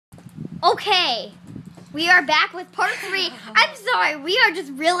Okay, we are back with part 3. I'm sorry, we are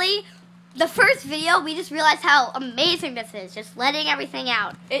just really, the first video, we just realized how amazing this is, just letting everything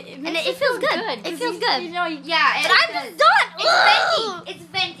out. It feels good. It feels good. You know, Yeah, But I'm just done. It's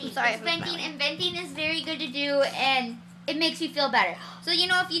venting. Sorry, It's I'm venting, smiling. and venting is very good to do, and it makes you feel better. So, you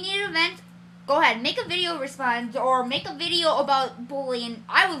know, if you need to vent, go ahead, make a video response, or make a video about bullying.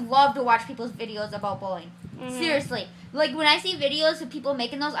 I would love to watch people's videos about bullying. Mhm. Seriously. Like, when I see videos of people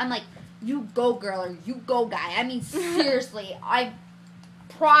making those, I'm like, you go, girl, or you go, guy. I mean, seriously,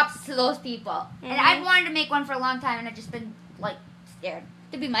 props to those people. And I've wanted to make one for a long time, and I've just been, like, scared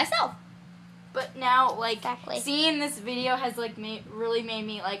to be myself. But now, like, Exactly. seeing this video has, like, really made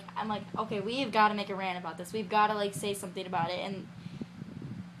me, like, I'm like, okay, we've got to make a rant about this. We've got to, like, say something about it. And,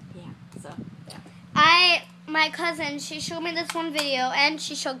 yeah, so, yeah. My cousin, she showed me this one video, and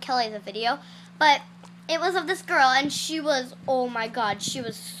she showed Kelly the video, but it was of this girl, and she was, oh my god, she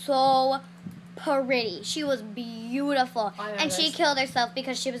was so pretty. She was beautiful, I know and she this. killed herself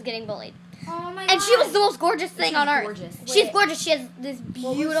because she was getting bullied. Oh, my God. And she was the most gorgeous thing She's on earth. gorgeous. She's Wait. gorgeous. She has this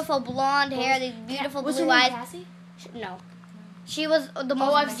beautiful blonde hair, these beautiful Was her blue name eyes. Cassie? No. She was the Oh,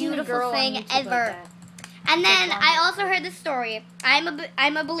 most I've seen a beautiful girl on thing YouTube like ever. that. And then blonde I hair. also heard this story. I'm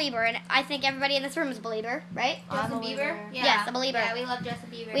a believer, and I think everybody in this room is a believer, right? Justin I'm a Bieber? believer. Yeah. Yes, a believer. Yeah, we love Justin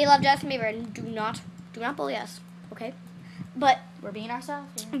Bieber. We love Justin Bieber, and do not bully us, okay? But We're being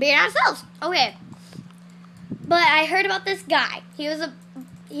ourselves. Yeah. being ourselves, okay. But I heard about this guy. He was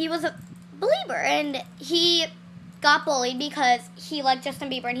a believer, and he got bullied because he liked Justin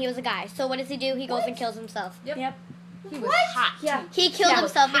Bieber, and he was a guy. So what does he do? He goes and kills himself. Yep. He was hot. Yeah. He killed Yeah.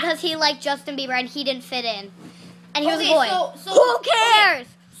 himself because he liked Justin Bieber, and he didn't fit in. And he was a Okay, boy. so- Who cares?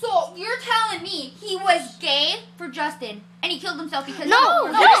 So you're telling me he was gay for Justin, and he killed himself because No,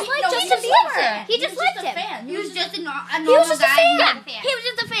 he he just liked he Justin just Bieber. liked He just liked a him. fan. He was just a He normal was just a guy. fan. Not a fan. He was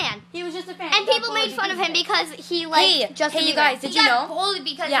just a fan. He was just a fan. And people made fun of him because he liked Justin Bieber. you guys, He did you got know? bullied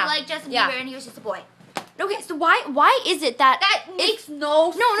because Yeah. he liked Justin Yeah. Bieber, and he was just a boy. Okay, so why is it that That makes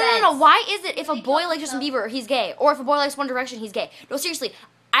no sense. No. Why is it if a boy likes Justin Bieber, he's gay, or if a boy likes One Direction, he's gay? No, seriously,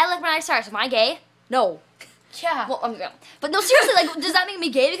 I like Miley Cyrus. Am I gay? No. Yeah. Well, but no, seriously, like, does that make me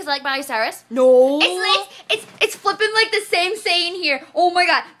gay because I like Miley Cyrus? No. It's flipping like the same saying here. Oh my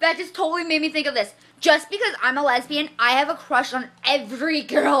god, that just totally made me think of this. Just because I'm a lesbian, I have a crush on every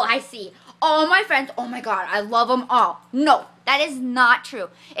girl I see. All my friends, oh my god, I love them all. No, that is not true.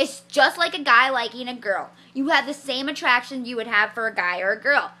 It's just like a guy liking a girl. You have the same attraction you would have for a guy or a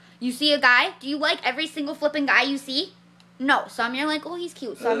girl. You see a guy, do you like every single flipping guy you see? No, some you're like, oh, he's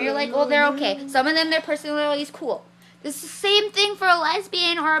cute. Some you're like, oh, they're okay. Some of them, their personality is cool. It's the same thing for a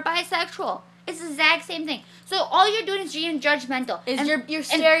lesbian or a bisexual. It's the exact same thing. So all you're doing is being judgmental. Is And- you're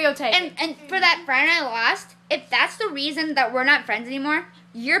stereotyping. and for that friend I lost, if that's the reason that we're not friends anymore,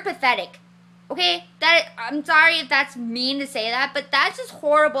 you're pathetic. Okay? I'm sorry if that's mean to say that, but that's just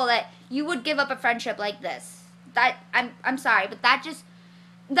horrible that you would give up a friendship like this. I'm sorry, but that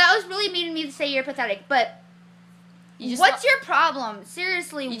was really mean of me to say you're pathetic, but what's your problem?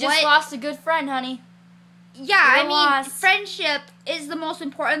 Seriously, You just lost a good friend, honey. Yeah, I You're mean, lost. friendship is the most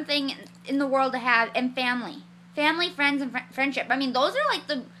important thing in the world to have, and family. Family, friends, and friendship. I mean, those are like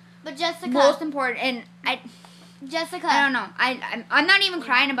the But Jessica, most important, and Jessica, I don't know. I'm not even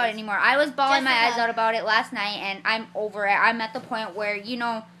crying about it anymore. I was bawling my eyes Jessica. out about it last night, and I'm over it. I'm at the point where, you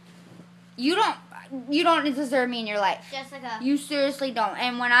don't deserve me in your life. Jessica. You seriously don't.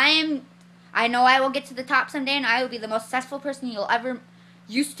 And when I know I will get to the top someday, and I will be the most successful person you'll ever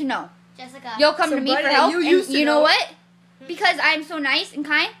used to know. Jessica. You'll come to me Somebody for help, you and used to you know know. what? Because I'm so nice and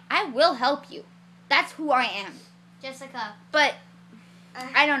kind, I will help you. That's who I am. Jessica. But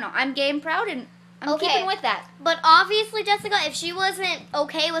I don't know. I'm gay and proud, and I'm Okay. keeping with that. But obviously, Jessica, if she wasn't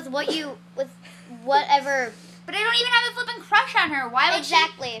okay with whatever, But I don't even have a flipping crush on her. Why would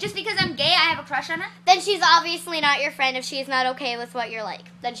Exactly. she? Just because I'm gay, I have a crush on her? then she's obviously not your friend. If she's not okay with what you're like,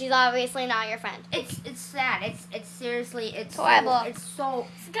 then she's obviously not your friend. It's sad. It's seriously, it's Horrible. It's so.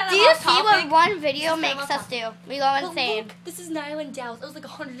 Do you see what one video It's kind makes of us do? We go insane. Look, this is Niall in Dallas. It was like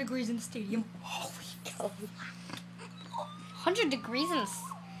 100 degrees in the stadium. Holy cow. 100 degrees in.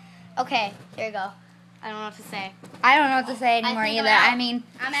 Okay, here you go. I don't know what to say. I don't know what to say anymore think I'm either. out. I mean,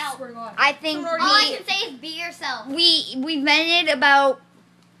 I'm out. Swear to God. I think All I can say is be yourself. we vented about.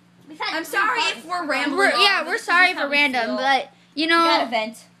 I'm sorry if we're rambling. We're sorry for random, but you know,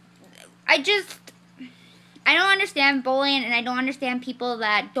 vent. I don't understand bullying, and I don't understand people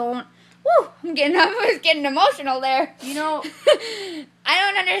that don't. Woo! I was getting emotional there. You know, I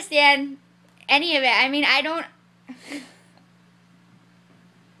don't understand any of it. I mean, I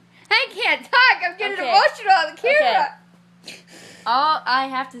can't talk. I'm getting Okay. emotional on the camera. All I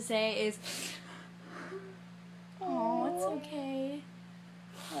have to say is, oh, it's okay.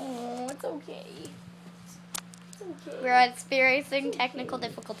 Oh, it's okay. It's okay. We're experiencing technical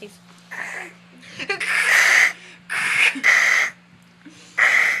difficulties.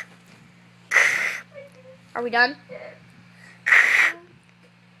 Are we done?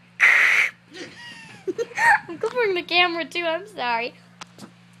 I'm covering the camera too, I'm sorry.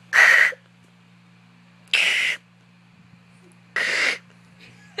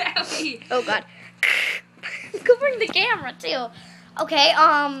 Oh god. I'm covering the camera too. Okay,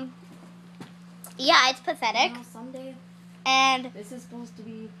 yeah, it's pathetic. Someday And this is supposed to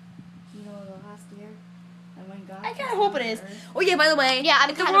be, the last year. And when God I kind of hope it is. Oh yeah, by the way, yeah, I'm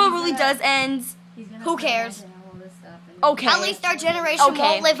if the kind world of really does end, who cares? Okay. at least our generation Okay.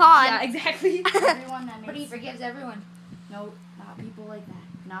 won't live on. Yeah, exactly. Everyone that But he makes forgives everyone. no, not people like that.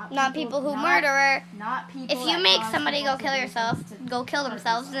 Not people who not- murder her. Not people. If you that make cause somebody people go kill to do yourself, things to go kill hurt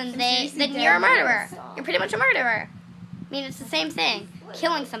themselves, themselves. then you're a murderer. You're pretty much a murderer. I mean, it's the same thing.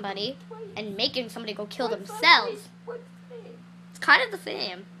 Killing somebody and making somebody go kill themselves. It's kind of the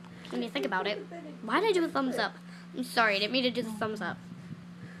same when you think about it. Why did I do a thumbs up? I'm sorry, I didn't mean to do the thumbs up.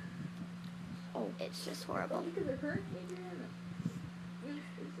 Oh, it's just horrible.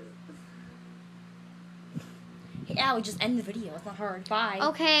 Yeah, we just end the video. It's not hard. Bye.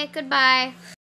 Okay, goodbye.